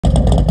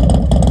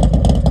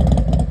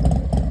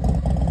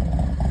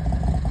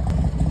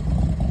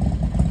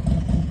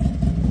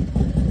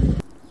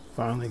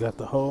Finally got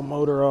the whole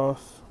motor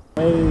off.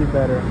 Way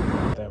better.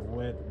 That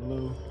wet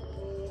blue.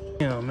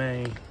 Yeah,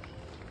 man.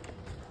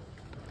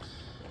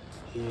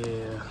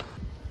 Yeah.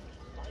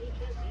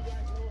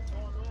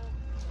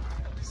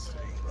 This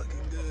thing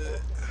looking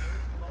good.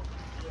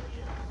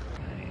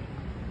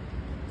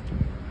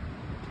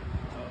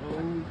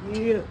 Oh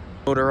yeah.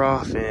 Motor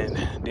off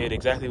and did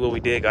exactly what we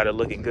did. Got it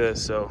looking good.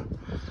 So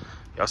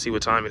y'all see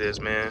what time it is,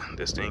 man.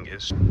 This thing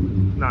is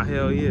not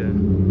hell yeah.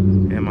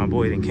 And my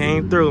boy done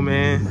came through,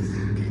 man.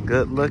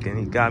 Good looking.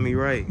 He got me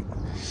right. Man,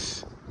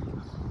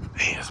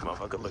 this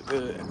motherfucker look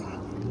good.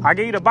 I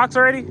gave you the box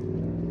already?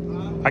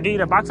 I gave you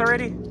the box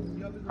already?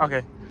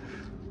 Okay.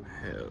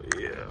 Hell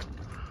yeah.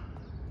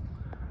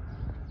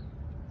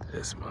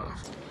 This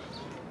motherfucker.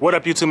 What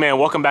up, YouTube, man?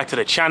 Welcome back to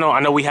the channel. I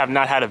know we have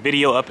not had a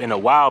video up in a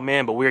while,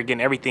 man, but we're getting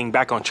everything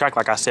back on track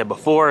like I said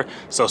before.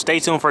 So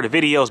stay tuned for the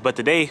videos. But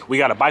today we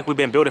got a bike we've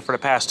been building for the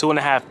past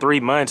 2.5, 3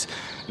 months.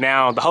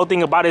 Now, the whole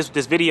thing about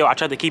this video, I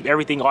tried to keep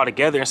everything all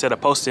together instead of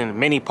posting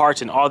many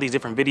parts and all these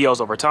different videos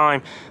over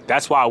time.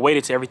 That's why I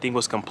waited till everything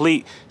was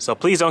complete. So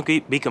please don't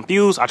be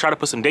confused. I try to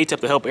put some dates up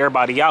to help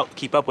everybody out,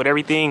 keep up with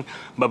everything.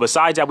 But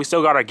besides that, we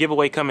still got our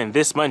giveaway coming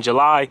this month,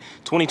 July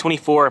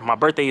 2024. My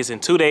birthday is in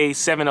 2 days,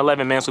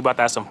 7-11, man. So we about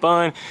to have some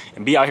fun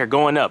and be out here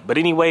going up. But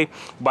anyway,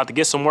 we're about to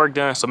get some work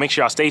done. So make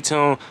sure y'all stay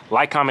tuned,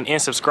 like, comment,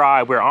 and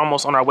subscribe. We're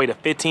almost on our way to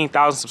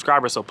 15,000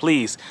 subscribers. So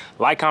please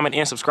like, comment,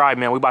 and subscribe,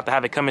 man. We about to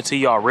have it coming to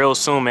y'all real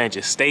soon, man.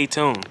 Just stay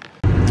tuned.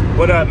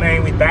 What up,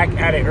 man? We back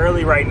at it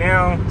early right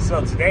now.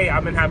 So today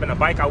I've been having a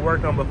bike I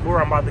worked on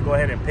before. I'm about to go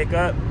ahead and pick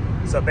up.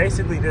 So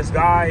basically this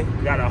guy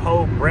got a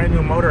whole brand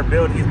new motor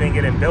build. He's been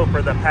getting built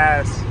for the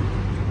past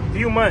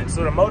few months.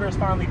 So the motor is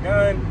finally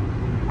done.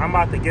 I'm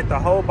about to get the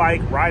whole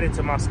bike right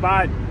into my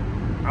spot.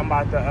 I'm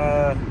about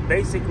to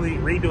basically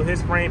redo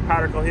his frame,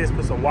 powder coat his,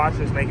 put some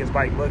washers, make his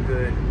bike look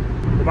good.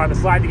 We're about to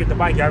slide to get the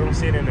bike. Y'all gonna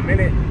see it in a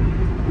minute.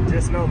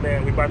 Just know,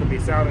 man, we about to be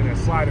sounding and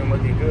sliding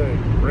looking good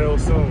real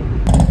soon.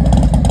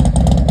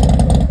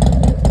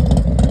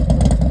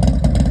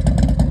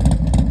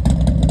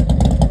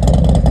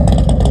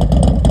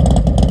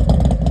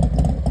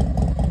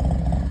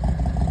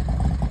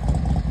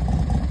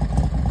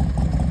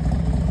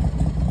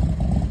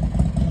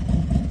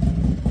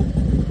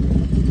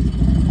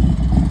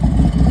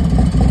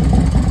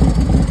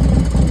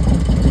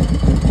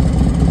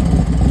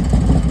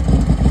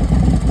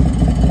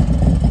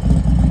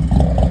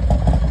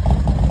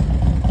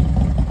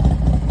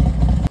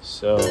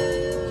 So,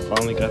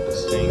 finally got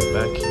this thing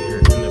back here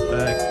in the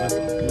back,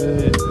 looking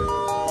good.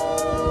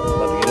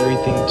 About to get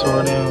everything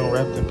torn down,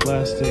 wrapped in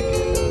plastic.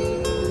 This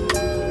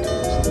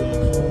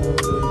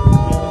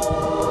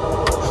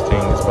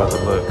thing is about to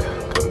look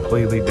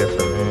completely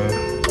different, man.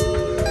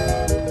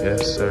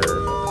 Yes, sir.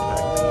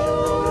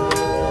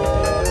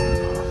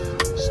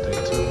 Stay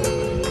tuned.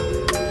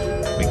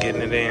 We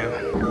getting it in.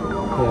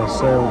 Yes,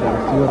 sir. We got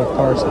a few other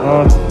parts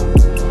off.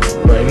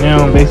 Right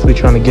now, I'm basically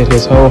trying to get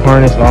his whole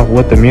harness off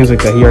with the music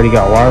that he already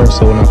got wired,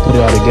 so when I put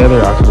it all together,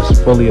 I can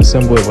just fully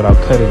assemble it without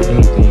cutting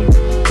anything.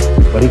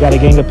 But he got a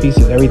gang of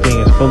pieces. Everything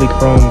is fully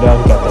chromed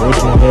out. He got the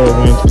original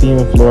headwinds,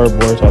 PM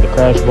floorboards, all the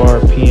crash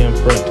bar, PM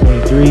front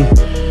 23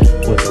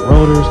 with the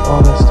rotors,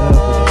 all that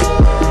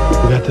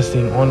stuff. We got this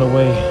thing on the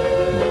way.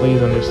 And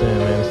please understand,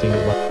 man, this thing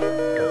is about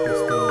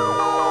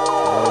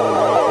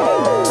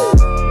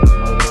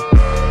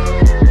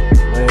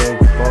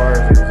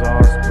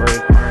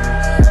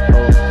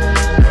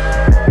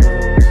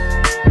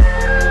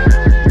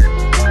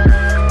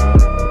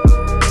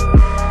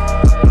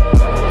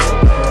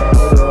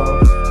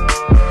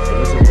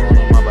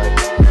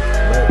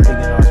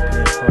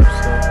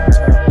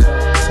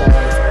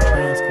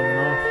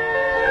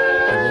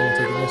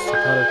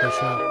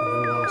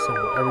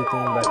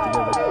everything back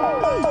together.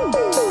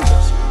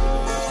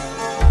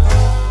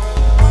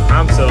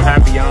 I'm so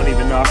happy, I don't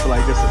even know. I feel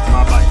like this is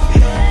my bike.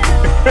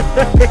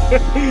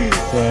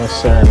 Yes,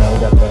 sir. Now we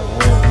got that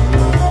wheel.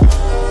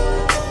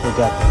 We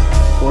got the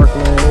fork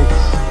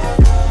legs.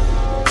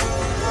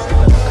 We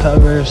got the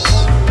covers,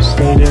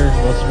 stator,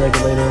 voltage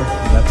regulator.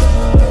 We got the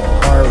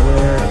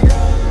hardware,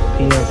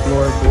 PM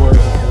floorboard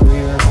at the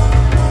rear.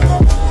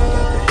 We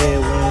got the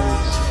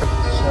headwinds,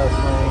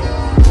 subframe.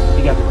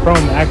 We got the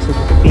chrome axles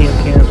with the PM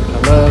cams, which I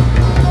love.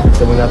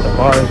 Then we got the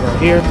bars right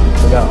here.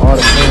 We got all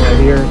the thing right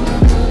here.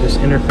 This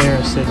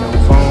interference sitting on the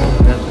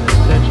phone, nothing is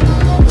touching.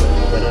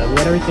 But we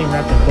got everything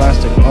wrapped in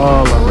plastic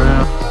all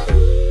around.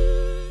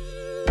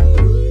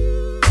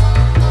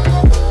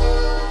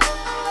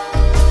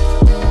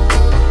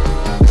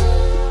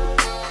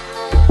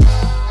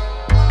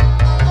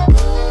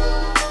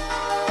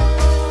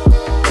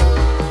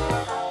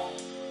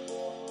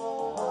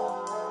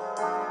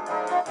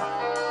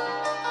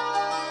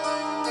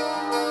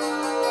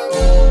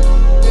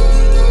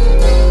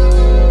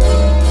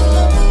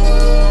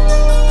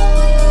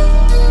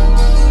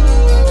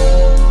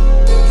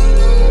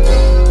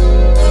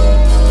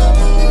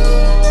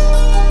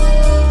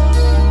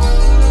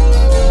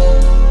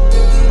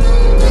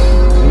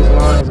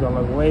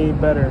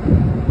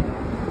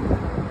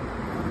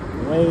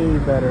 Way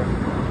better.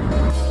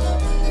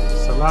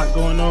 So lot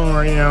going on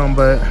right now,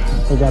 but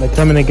we got it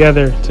coming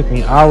together. It took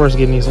me hours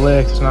getting these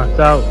legs knocked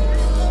out,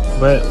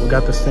 but we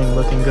got this thing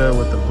looking good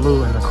with the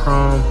blue and the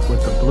chrome,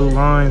 with the blue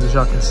lines, as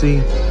y'all can see.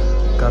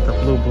 Got the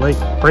blue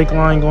brake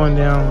line going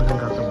down, and then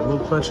got the blue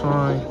clutch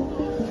line.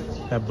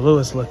 That blue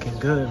is looking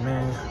good,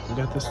 man.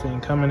 We got this thing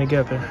coming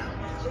together.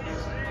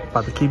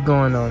 About to keep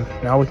going on.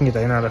 Now we can get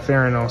the inner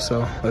fairing on,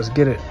 so let's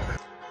get it.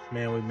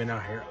 Man, we've been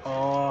out here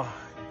all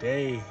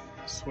day,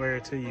 I swear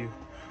to you.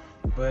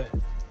 But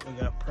we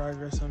got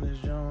progress on this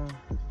John.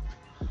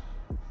 I'm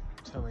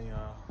telling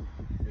y'all,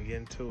 we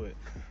getting to it.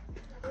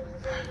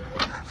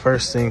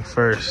 First thing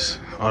first,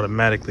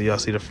 automatically y'all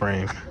see the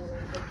frame.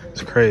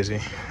 It's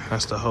crazy.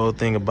 That's the whole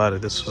thing about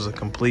it. This was a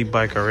complete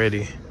bike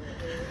already.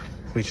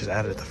 We just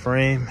added the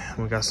frame.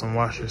 We got some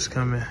washers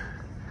coming.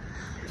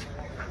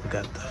 We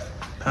got the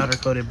powder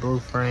coated blue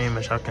frame,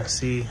 as y'all can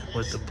see,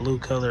 with the blue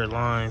colored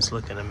lines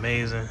looking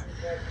amazing.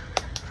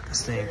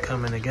 This thing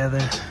coming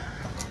together.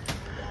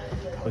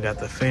 We got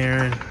the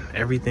fairing.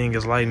 Everything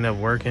is lighting up,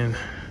 working.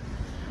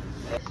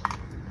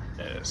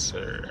 Yes,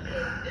 sir.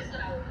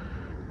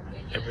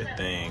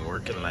 Everything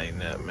working,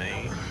 lighting up,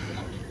 man.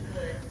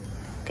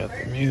 Got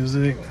the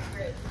music.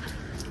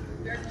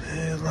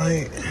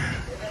 Headlight.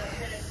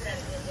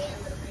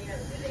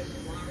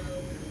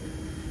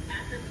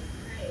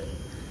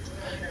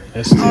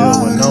 It's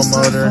still with no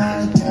motor.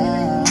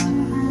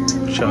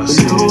 Y'all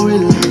see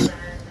it.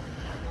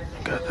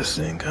 Got this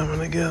thing coming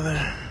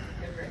together.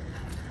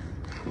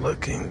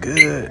 Looking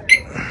good.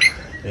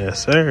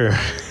 Yes, sir.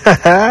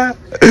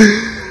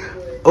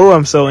 Oh,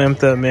 I'm so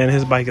amped up, man.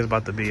 His bike is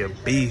about to be a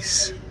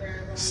beast.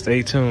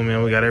 Stay tuned,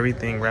 man. We got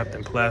everything wrapped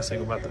in plastic.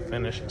 We're about to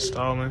finish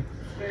installing.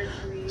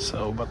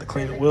 So we're about to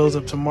clean the wheels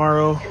up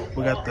tomorrow.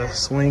 We got the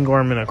swing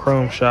arm in a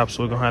chrome shop,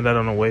 so we're gonna have that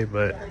on the way,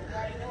 but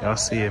y'all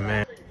see it,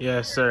 man.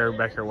 Yes, sir.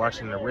 Back here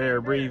watching the Rare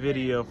Breed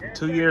video from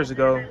 2 years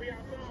ago.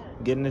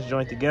 Getting this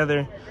joint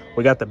together.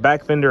 We got the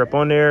back fender up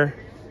on there.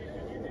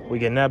 We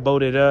getting that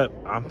bolted up.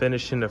 I'm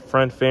finishing the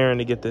front fairing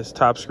to get this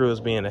top screw as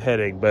being a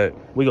headache, but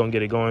we gonna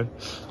get it going.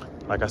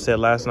 Like I said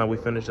last night, we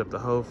finished up the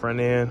whole front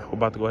end. We're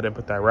about to go ahead and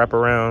put that wrap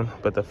around,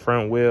 put the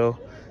front wheel,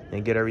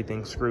 and get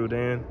everything screwed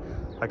in.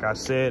 Like I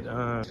said,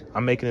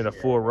 I'm making it a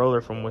full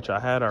roller from which I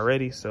had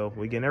already, so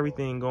we getting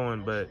everything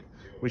going, but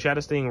we try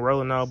this thing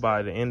rolling out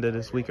by the end of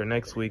this week or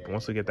next week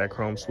once we get that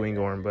chrome swing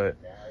on. But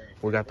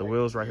we got the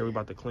wheels right here. We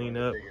about to clean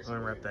up,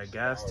 unwrap that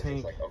gas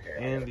tank,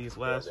 and these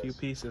last few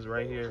pieces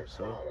right here.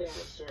 So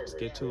let's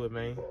get to it,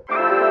 man.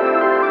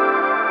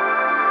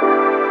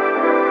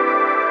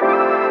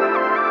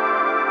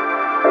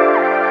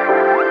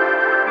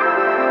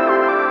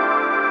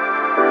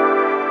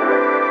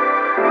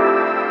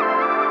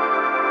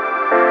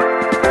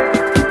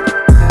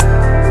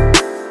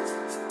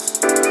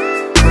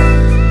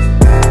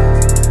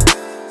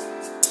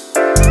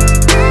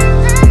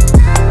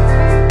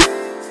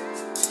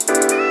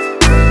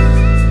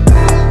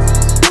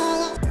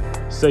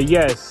 So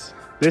yes,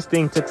 this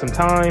thing took some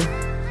time.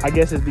 I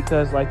guess it's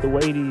because like the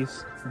way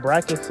these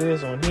brackets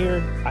is on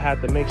here, I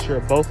had to make sure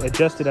both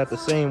adjusted at the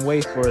same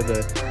way for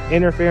the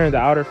inner fairing, the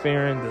outer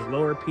fairing, the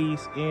lower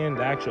piece, and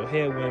the actual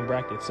headwind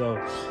bracket. So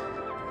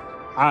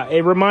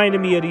it reminded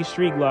me of these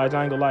street glides,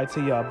 I ain't gonna lie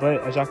to y'all, but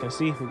as y'all can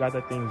see, we got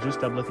that thing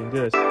juiced up looking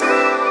good.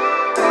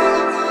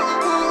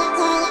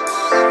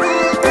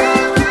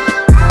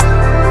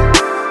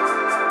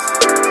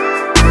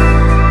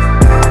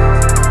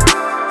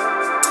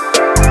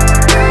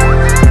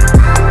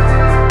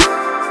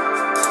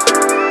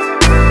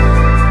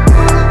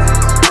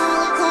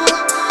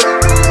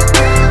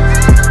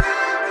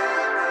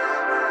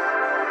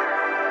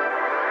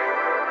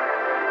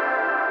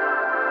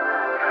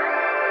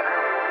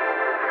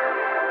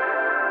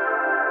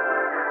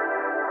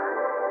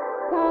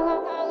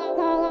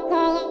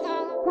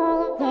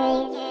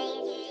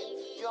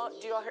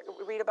 Do you all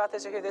read about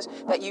this or hear this?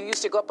 That you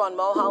used to go up on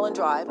Mulholland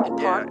Drive and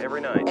park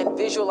every night and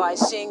visualize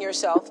seeing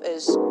yourself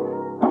as...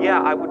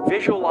 Yeah, I would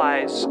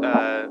visualize,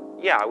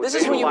 This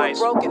is when you were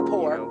broke and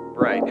poor. You know,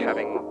 right,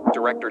 having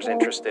directors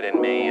interested in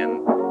me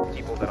and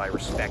people that I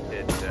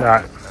respected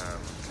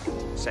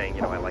saying,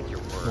 you know, I like your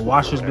work. The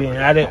washers being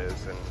added.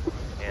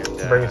 And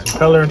bringing some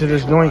color into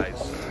this joint.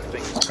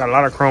 Got a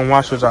lot of chrome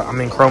washers, I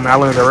mean chrome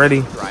allens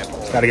already.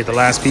 Got to get the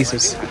last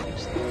pieces.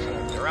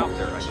 They're out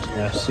there.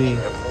 Yeah, see.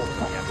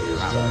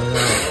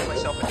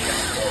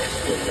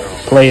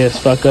 Play as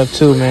fuck up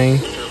too, man.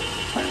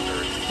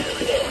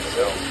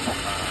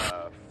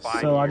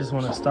 So I just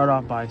want to start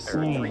off by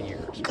saying,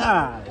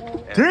 God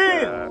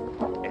damn!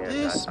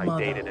 This I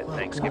dated it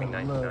Thanksgiving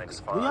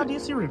 1995. Y'all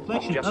did see a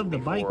reflection of the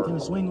bike in the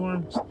swing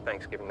arms?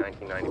 Thanksgiving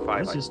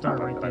 1995. Let's just start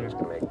right there.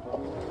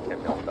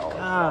 $10 million.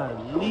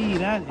 Golly,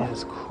 that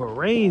is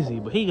crazy.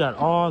 But he got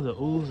all the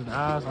oohs and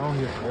ahs on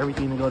here for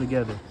everything to go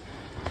together.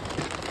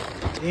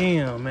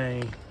 Damn,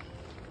 man.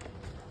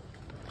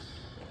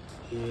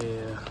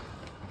 Yeah,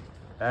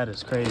 that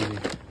is crazy.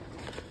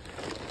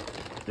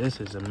 This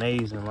is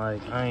amazing.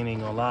 Like, I ain't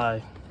even gonna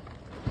lie.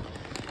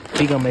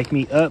 He gonna make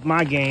me up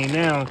my game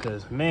now,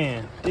 cause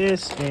man,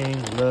 this thing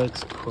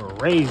looks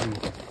crazy.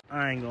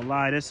 I ain't gonna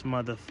lie, this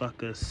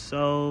motherfucker's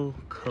so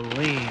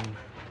clean.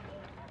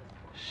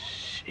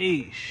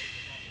 Sheesh.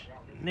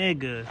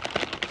 Nigga.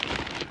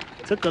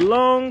 Took a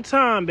long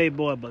time, baby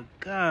boy, but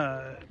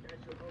god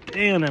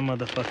damn, that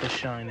motherfucker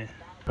shining.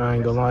 I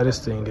ain't gonna lie,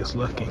 this thing is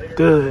looking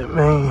good,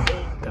 man.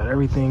 Got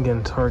everything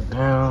getting torqued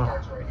down.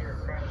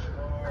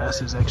 That's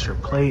his extra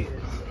plate.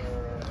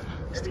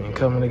 This thing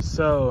coming in.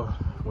 So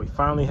we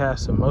finally had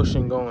some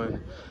motion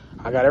going.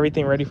 I got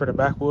everything ready for the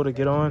back wheel to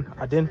get on.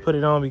 I didn't put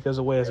it on because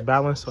of the way it's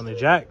balanced on the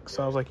jack.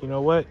 So I was like, you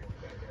know what?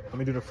 Let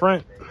me do the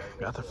front.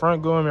 Got the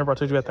front going. Remember I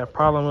told you about that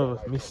problem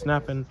of me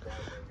snapping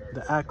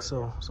the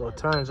axle. So it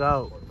turns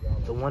out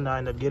the one that I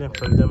ended up getting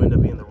from them ended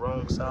up being the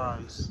wrong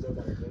size.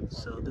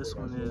 So this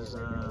one is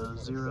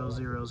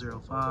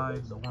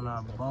 0005. The one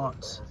I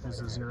bought is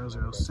a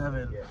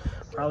 007.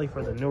 Probably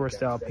for the newer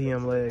style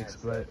PM legs,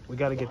 but we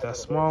got to get that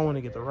small one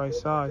to get the right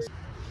size.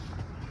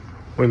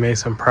 We made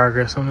some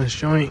progress on this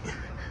joint.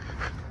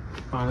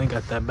 Finally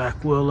got that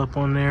back wheel up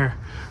on there.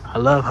 I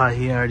love how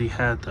he already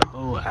had the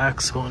whole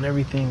axle and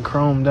everything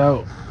chromed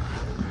out.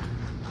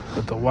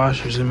 But the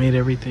washers have made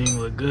everything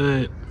look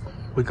good.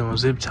 We're gonna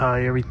zip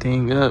tie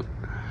everything up.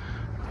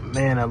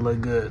 Man, that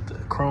look good. The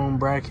chrome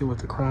bracket with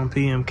the chrome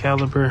PM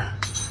caliper.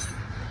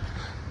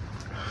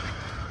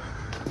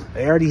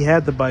 They already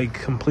had the bike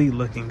complete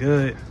looking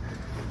good.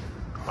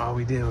 All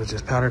we did was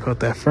just powder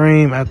coat that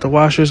frame, add the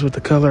washers with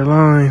the color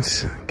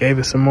lines. Gave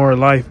it some more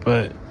life,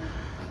 but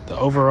the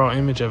overall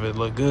image of it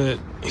looked good.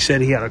 He said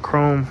he had a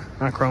chrome,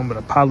 not chrome, but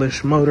a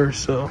polished motor.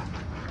 So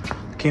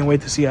can't wait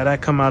to see how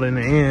that come out in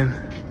the end.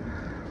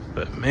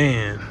 But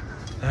man,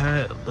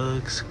 that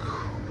looks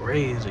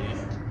crazy.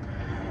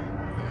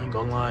 I ain't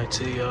gonna lie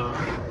to y'all.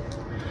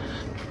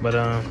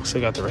 But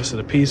still got the rest of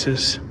the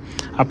pieces.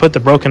 I put the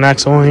broken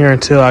axle on here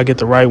until I get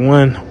the right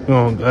one.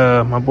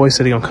 My boy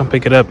said he gonna come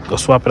pick it up, go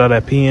swap it out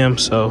at PM.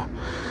 So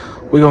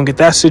we're gonna get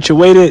that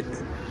situated.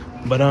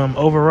 But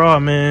overall,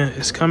 man,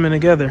 it's coming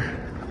together.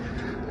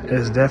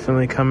 It's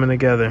definitely coming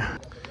together.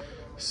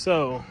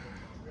 So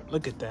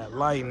look at that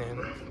lightning.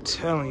 I'm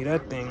telling you,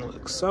 that thing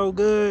looks so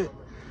good.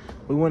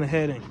 We went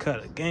ahead and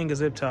cut a gang of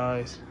zip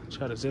ties.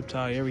 Try to zip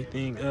tie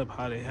everything up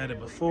how they had it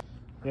before.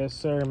 Yes,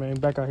 sir, man.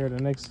 Back out here the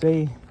next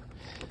day.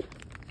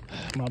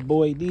 My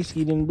boy DC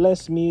didn't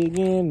bless me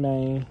again,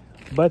 man.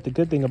 But the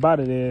good thing about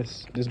it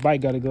is this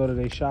bike got to go to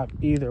their shop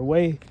either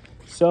way.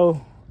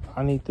 So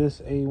I need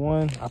this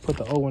A1. I put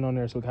the O1 on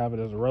there so we can have it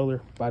as a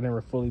roller, but I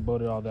never fully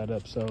bolted all that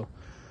up. So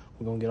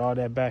we're going to get all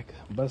that back,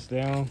 bust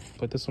down,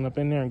 put this one up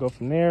in there and go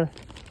from there.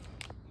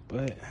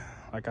 But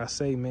like I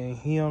say, man,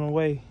 he on the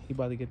way. He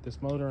about to get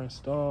this motor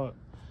installed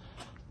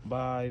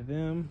by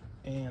them.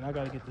 And I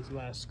got to get this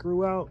last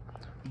screw out.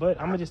 But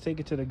I'm going to just take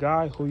it to the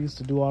guy who used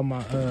to do all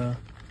my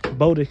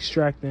bolt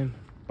extracting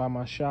by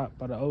my shop,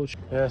 by the old shop.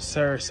 Yes,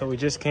 sir. So we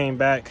just came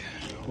back.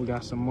 We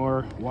got some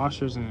more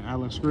washers and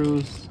Allen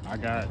screws. I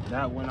got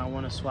that one I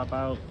want to swap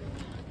out.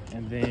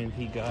 And then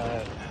he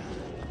got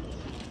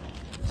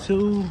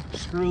 2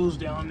 screws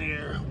down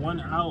there,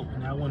 one out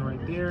and that one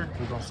right there.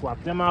 We're gonna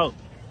swap them out.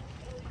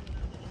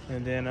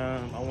 And then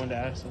I wanted to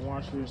add some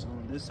washers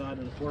on this side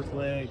of the fork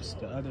legs,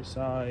 the other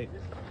side,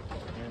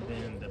 and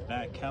then the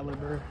back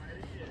caliber.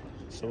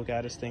 So we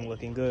got this thing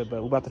looking good,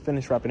 but we're about to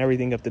finish wrapping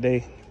everything up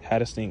today.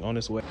 Had this thing on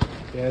its way.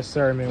 Yes,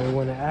 sir, man. We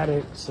went and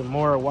added some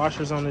more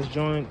washers on this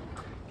joint.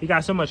 He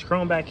got so much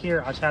chrome back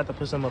here, I just had to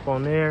put some up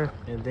on there.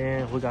 And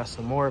then we got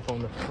some more up on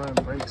the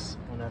front brakes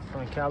on that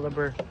front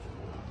caliber.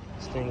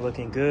 This thing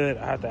looking good.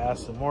 I have to add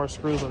some more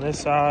screws on this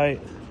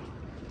side.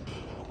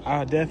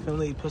 I'll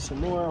definitely put some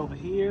more over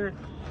here.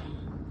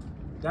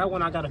 That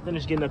one I gotta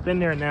finish getting up in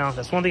there now.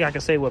 That's one thing I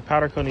can say with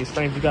powder coating these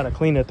frames. You gotta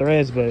clean the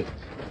threads, but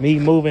me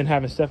moving,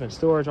 having stuff in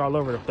storage all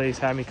over the place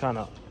had me kind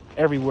of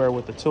everywhere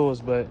with the tools,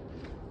 but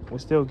we're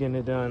still getting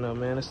it done though,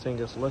 man. This thing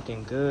is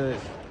looking good.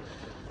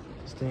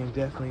 This thing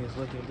definitely is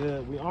looking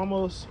good. We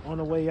almost on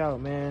the way out,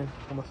 man.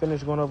 I'm gonna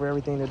finish going over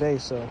everything today,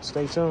 so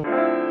stay tuned.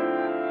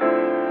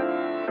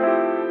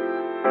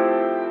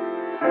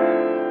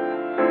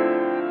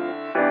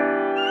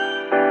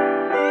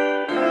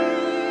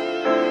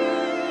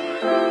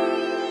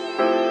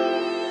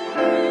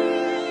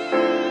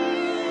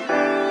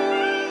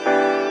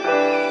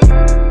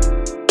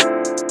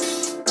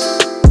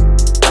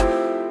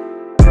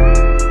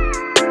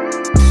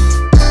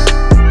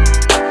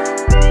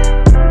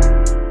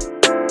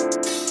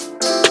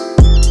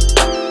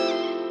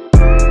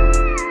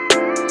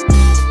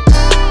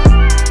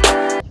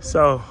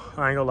 So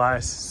I ain't gonna lie,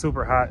 it's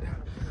super hot,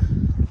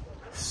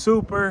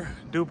 super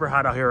duper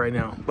hot out here right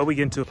now. But we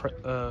get into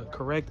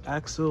correct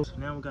axle. So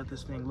now we got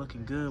this thing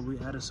looking good. We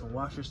added some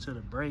washers to the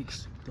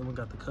brakes. Then we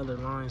got the color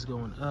lines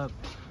going up,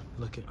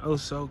 looking oh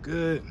so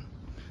good.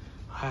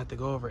 I had to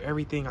go over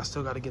everything. I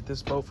still got to get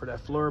this bolt for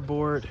that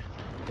floorboard,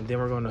 and then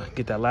we're gonna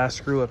get that last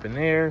screw up in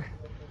there.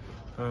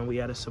 We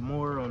added some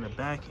more on the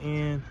back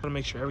end. I want to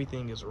make sure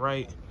everything is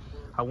right.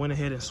 I went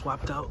ahead and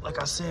swapped out,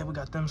 like I said, we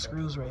got them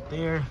screws right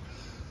there.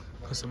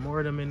 Put some more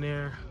of them in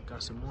there.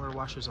 Got some more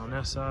washers on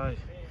that side.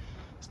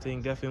 This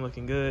thing definitely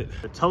looking good.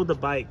 I towed the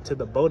bike to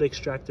the bolt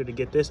extractor to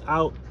get this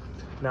out.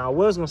 Now, I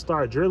was gonna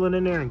start drilling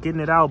in there and getting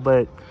it out,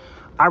 but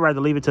I'd rather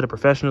leave it to the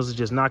professionals to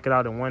just knock it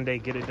out in one day,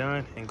 get it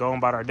done, and go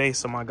about our day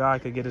so my guy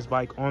could get his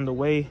bike on the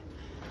way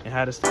and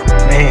have this.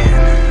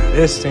 Man,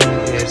 this thing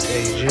is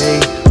a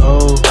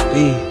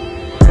J-O-B.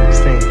 This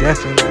thing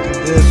definitely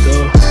looking good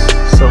though.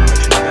 So much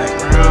in the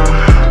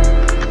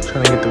background.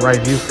 Trying to get the right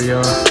view for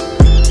y'all.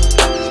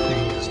 This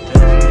thing is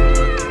definitely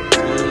looking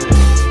good.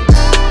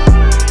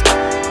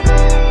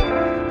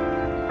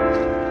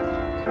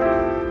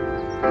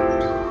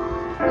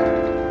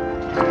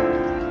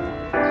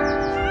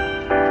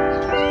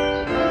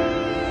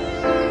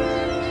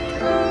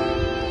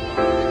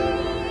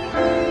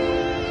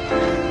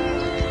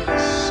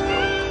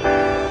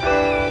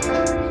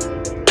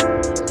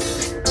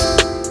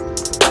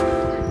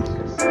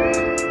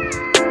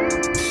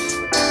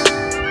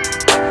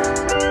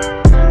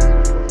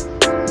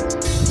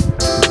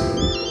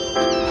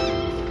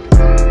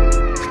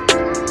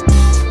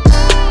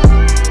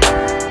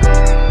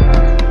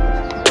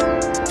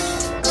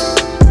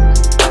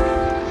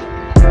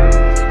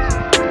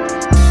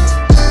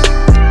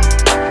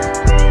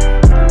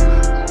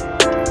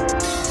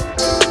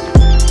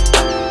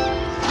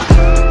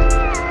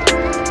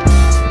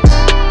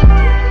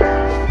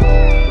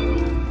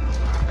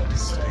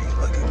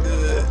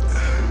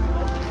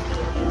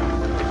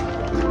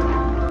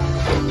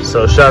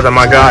 So shout out to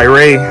my guy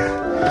Ray.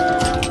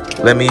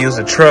 Let me use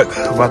the truck.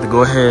 I'm about to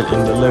go ahead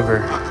and deliver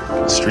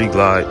the Street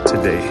Glide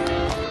today.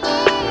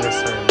 Yes,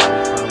 sir.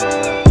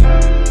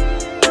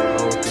 The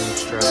whole thing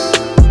strapped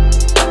in.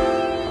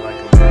 I like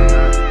it like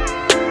that.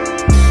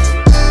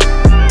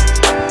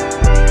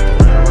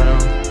 Right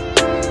around.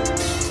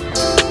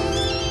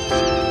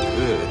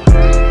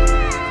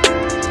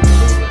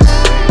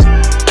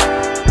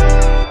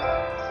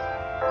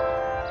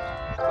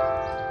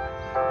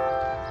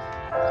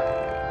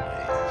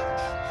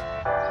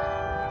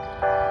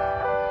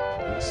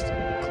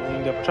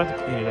 Cleaned up. I tried to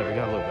clean it up. It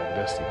got a little bit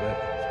dusty, but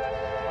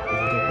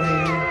either way.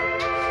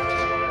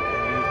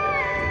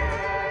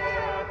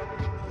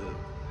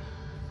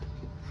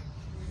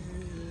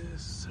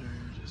 Yes, sir.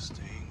 This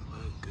thing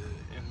look good.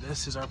 And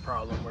this is our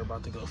problem we're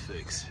about to go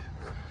fix.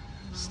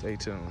 Stay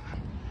tuned.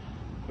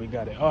 We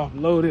got it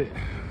offloaded.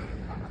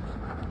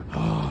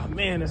 Oh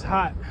man, it's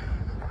hot.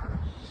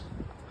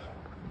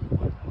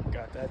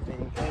 Got that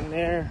thing in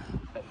there.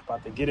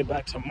 About to get it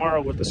back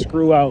tomorrow with the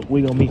screw out.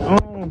 We gonna be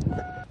on.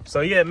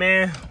 So yeah,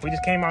 man, we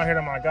just came out here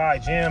to my guy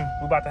Jim.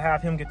 We about to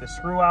have him get the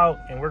screw out,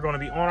 and we're gonna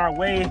be on our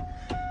way.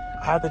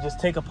 I have to just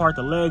take apart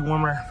the leg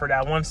warmer for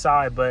that one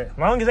side, but as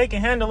long as they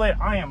can handle it,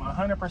 I am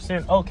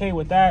 100% okay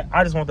with that.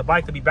 I just want the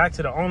bike to be back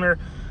to the owner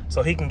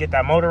so he can get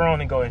that motor on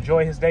and go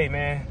enjoy his day,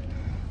 man.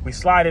 We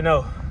sliding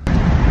though.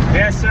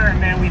 Yes, sir,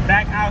 man. We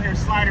back out here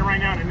sliding right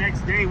now the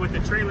next day with the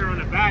trailer on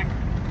the back.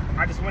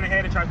 I just went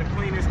ahead and tried to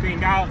clean this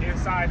thing out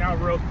inside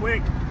out real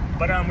quick.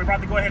 But we're about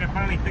to go ahead and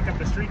finally pick up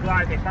the Street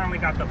Glide. They finally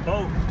got the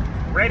boat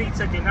ready,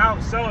 took it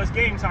out. So it's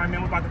game time,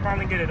 man. We're about to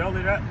finally get it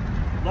loaded up,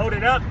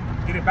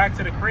 get it back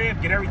to the crib,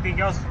 get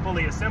everything else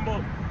fully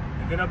assembled,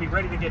 and then it'll be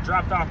ready to get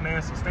dropped off,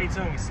 man. So stay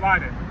tuned, we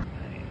sliding.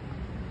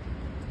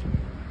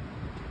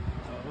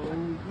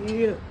 Oh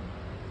yeah.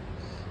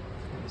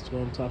 That's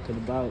what I'm talking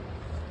about.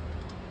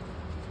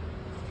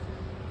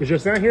 Is your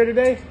son here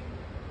today?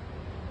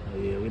 Oh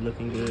yeah, we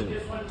looking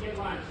good.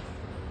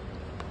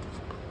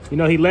 You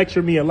know, he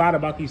lectured me a lot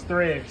about these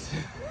threads.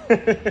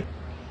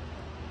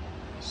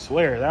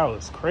 Swear, that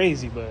was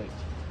crazy, but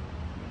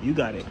you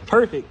got it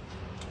perfect.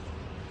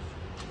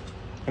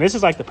 And this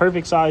is like the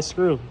perfect size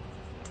screw.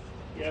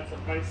 Yeah, it's a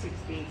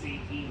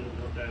 5/16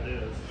 what that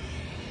is.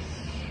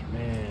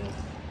 Man.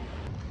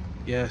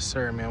 Yes,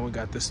 sir, man. We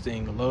got this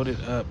thing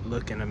loaded up,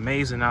 looking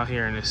amazing out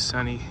here in this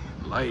sunny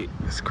light.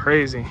 It's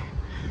crazy.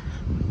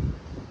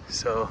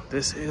 So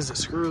this is a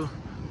screw.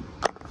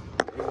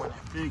 They want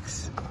it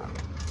fixed.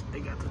 They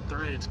got the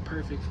threads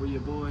perfect for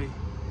your boy.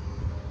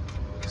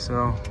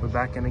 So we're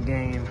back in the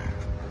game.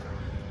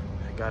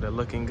 I got it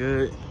looking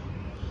good.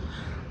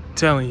 I'm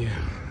telling you,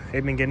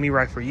 they've been getting me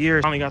right for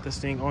years. Finally got this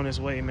thing on its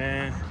way,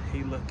 man.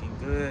 He looking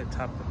good,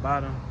 top to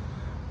bottom.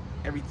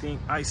 Everything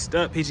iced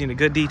up. He's in a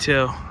good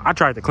detail. I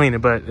tried to clean it,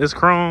 but this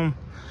chrome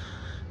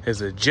is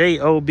a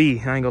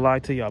J-O-B. I ain't gonna lie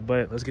to y'all,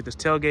 but let's get this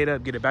tailgate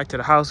up, get it back to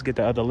the house, get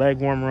the other leg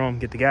warmer on,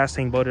 get the gas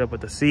tank bolted up with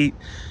the seat.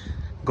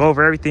 Go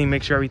over everything,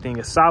 make sure everything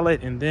is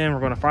solid, and then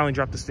we're gonna finally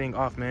drop this thing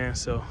off, man.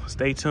 So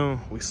stay tuned.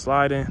 We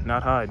sliding,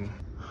 not hiding.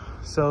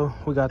 So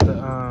we got the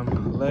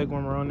leg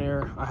warmer on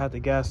there. I had the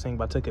gas tank,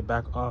 but I took it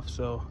back off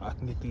so I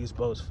can get these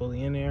bolts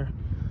fully in there.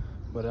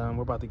 But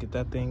we're about to get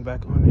that thing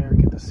back on there,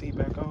 get the seat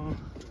back on.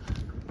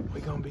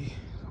 We're gonna be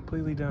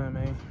completely done,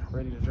 man.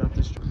 Ready to drop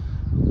this.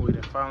 We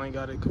done finally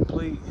got it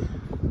complete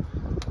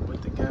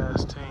with the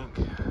gas tank.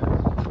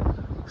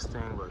 This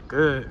thing look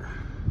good.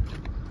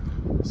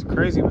 It's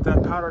crazy what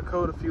that powder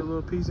coat, a few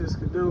little pieces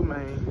could do,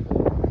 man.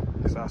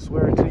 Cause I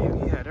swear to you,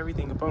 he had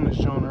everything up on this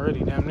joint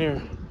already, damn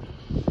near.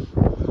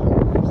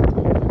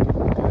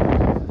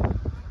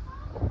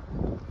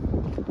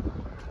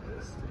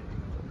 This thing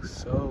looks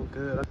so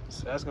good.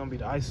 So that's gonna be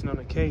the icing on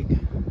the cake.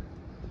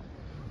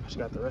 She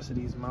got the rest of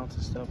these mounts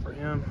and stuff for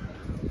him.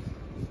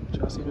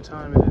 Y'all see what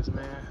time it is,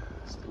 man.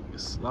 This thing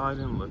is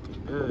sliding,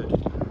 looking good.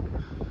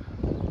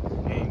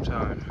 Game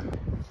time.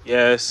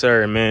 Yes,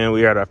 sir, man.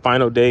 We are at our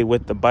final day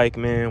with the bike,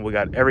 man. We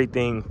got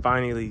everything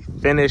finally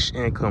finished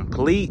and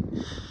complete.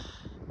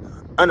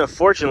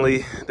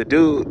 Unfortunately, the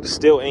dude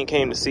still ain't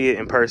came to see it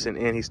in person,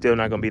 and he's still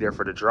not gonna be there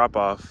for the drop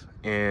off.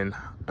 And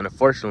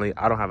unfortunately,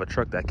 I don't have a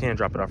truck that can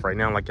drop it off right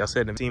now. Like y'all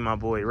said, my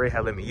boy Ray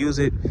had let me use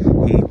it.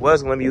 He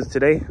was gonna let me use it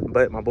today,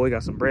 but my boy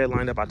got some bread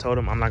lined up. I told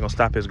him I'm not gonna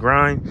stop his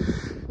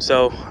grind.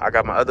 So I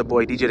got my other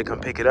boy DJ to come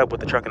pick it up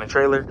with the truck and the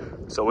trailer.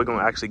 So we're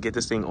gonna actually get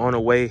this thing on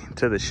the way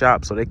to the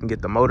shop so they can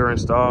get the motor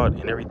installed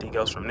and everything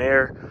else from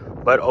there.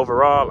 But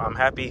overall, I'm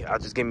happy. I'll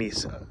just give me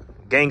a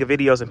gang of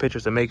videos and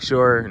pictures to make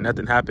sure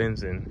nothing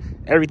happens,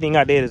 and everything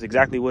I did is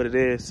exactly what it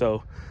is.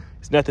 So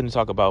it's nothing to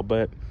talk about.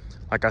 But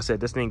like I said,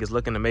 this thing is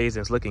looking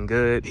amazing. It's looking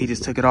good. He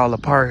just took it all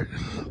apart,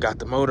 got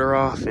the motor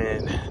off,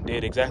 and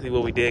did exactly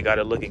what we did. Got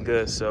it looking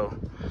good. So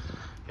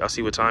y'all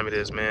see what time it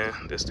is, man.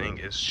 This thing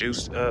is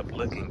juiced up,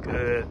 looking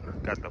good.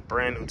 Got the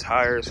brand new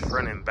tires,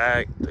 front and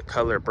back, the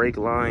color brake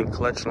line,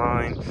 clutch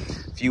line,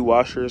 few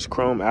washers,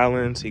 chrome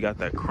Allens. He got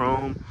that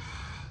chrome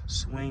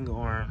swing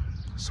arm.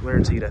 Swear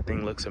to you, that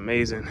thing looks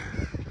amazing.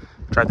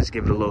 Tried to just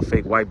give it a little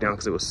fake wipe down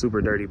because it was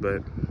super dirty,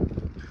 but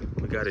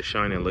we got it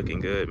shining, looking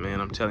good, man.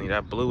 I'm telling you,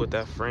 that blue with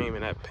that frame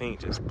and that paint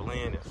just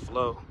blend and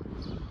flow.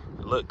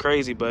 It look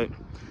crazy, but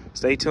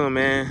stay tuned,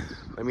 man.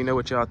 Let me know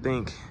what y'all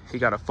think. He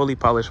got a fully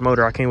polished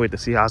motor. I can't wait to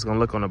see how it's gonna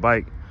look on the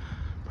bike.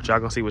 But y'all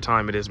gonna see what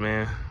time it is,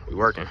 man. We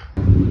working.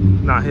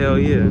 Nah, hell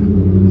yeah.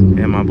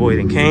 And my boy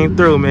done came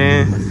through,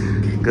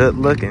 man. Good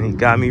looking. He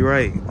got me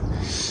right.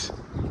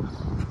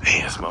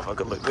 Man, this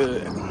motherfucker look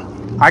good.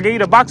 I gave you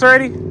the box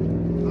already?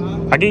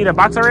 I gave you the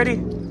box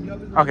already?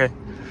 Okay.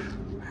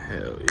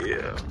 Hell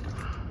yeah.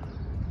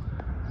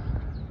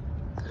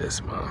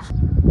 This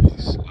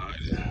motherfucker.